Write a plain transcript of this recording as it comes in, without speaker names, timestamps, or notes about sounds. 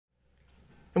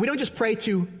And we don't just pray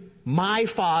to my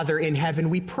Father in heaven,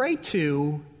 we pray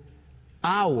to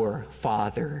our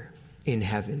Father in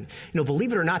heaven.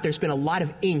 Believe it or not, there's been a lot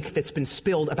of ink that's been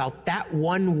spilled about that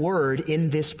one word in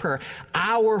this prayer.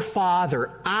 Our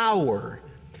Father, our.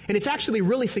 And it's actually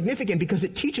really significant because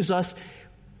it teaches us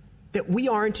that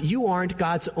you aren't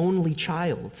God's only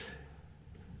child.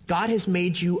 God has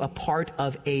made you a part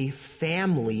of a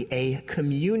family, a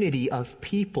community of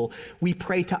people. We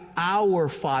pray to our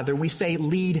Father. We say,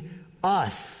 lead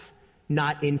us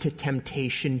not into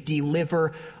temptation.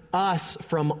 Deliver us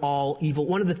from all evil.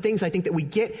 One of the things I think that we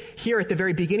get here at the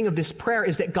very beginning of this prayer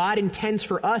is that God intends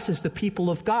for us as the people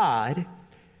of God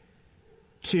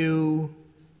to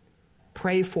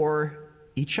pray for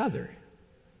each other.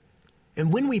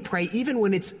 And when we pray, even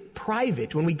when it's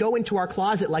private, when we go into our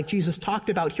closet like Jesus talked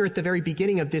about here at the very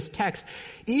beginning of this text,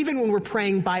 even when we're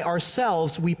praying by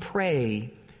ourselves, we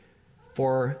pray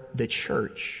for the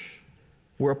church.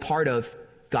 We're a part of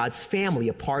God's family,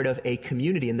 a part of a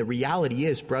community. And the reality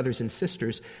is, brothers and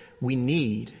sisters, we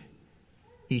need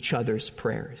each other's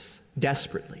prayers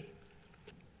desperately.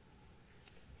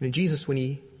 And Jesus, when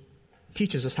he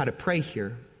teaches us how to pray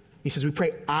here, he says we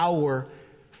pray our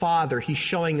Father. He's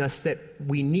showing us that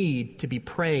we need to be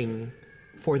praying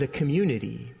for the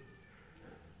community,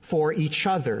 for each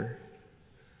other.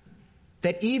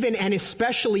 That even and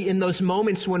especially in those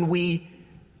moments when we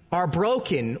are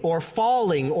broken or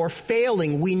falling or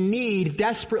failing, we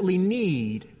desperately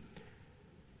need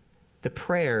the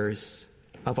prayers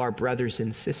of our brothers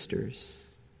and sisters.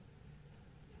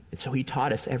 And so he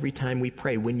taught us every time we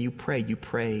pray, when you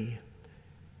pray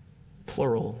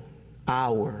plural,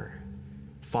 our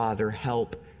Father,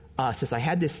 help us. As I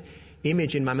had this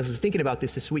image in my mind, I was thinking about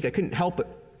this week, I couldn't help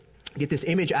but get this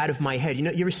image out of my head. You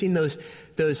ever seen those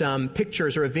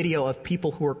pictures or a video of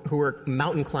people who are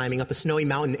mountain climbing up a snowy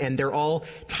mountain, and they're all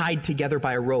tied together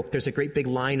by a rope? There's a great big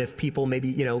line of people,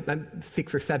 maybe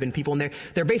 6 or 7 people, and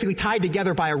they're basically tied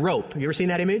together by a rope. Have you ever seen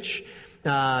that image?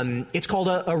 It's called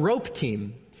a rope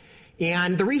team.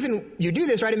 And the reason you do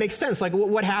this, right, it makes sense. Like,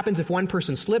 what happens if one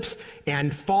person slips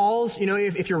and falls?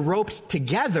 If you're roped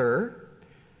together,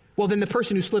 well, then the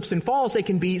person who slips and falls, they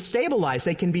can be stabilized,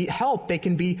 they can be helped, they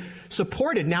can be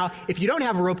supported. Now, if you don't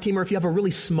have a rope team, or if you have a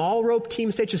really small rope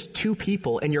team, say just 2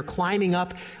 people, and you're climbing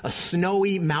up a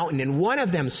snowy mountain, and one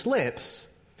of them slips,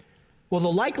 well,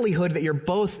 the likelihood that you're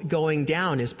both going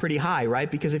down is pretty high,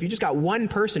 right? Because if you just got one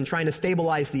person trying to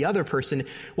stabilize the other person,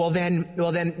 well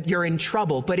then you're in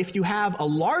trouble. But if you have a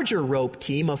larger rope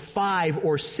team of 5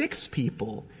 or 6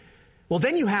 people, well,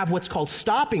 then you have what's called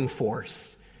stopping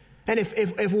force. And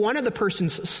if one of the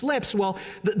persons slips, well,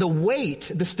 the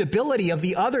weight, the stability of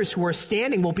the others who are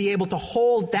standing will be able to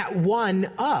hold that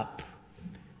one up.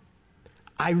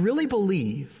 I really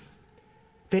believe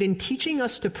that in teaching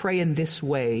us to pray in this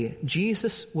way,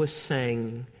 Jesus was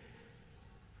saying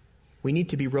we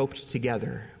need to be roped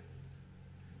together.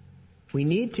 We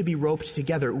need to be roped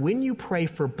together. When you pray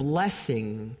for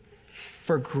blessing,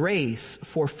 for grace,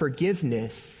 for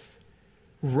forgiveness,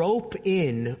 rope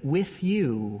in with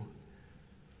you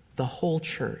the whole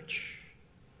church,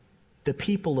 the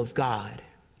people of God.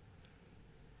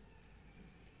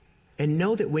 And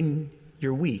know that when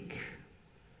you're weak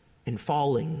and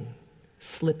falling,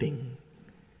 slipping,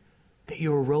 that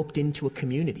you are roped into a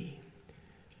community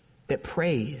that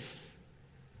prays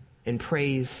and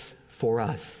prays for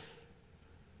us.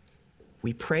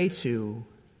 We pray to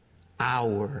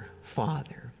our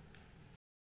Father.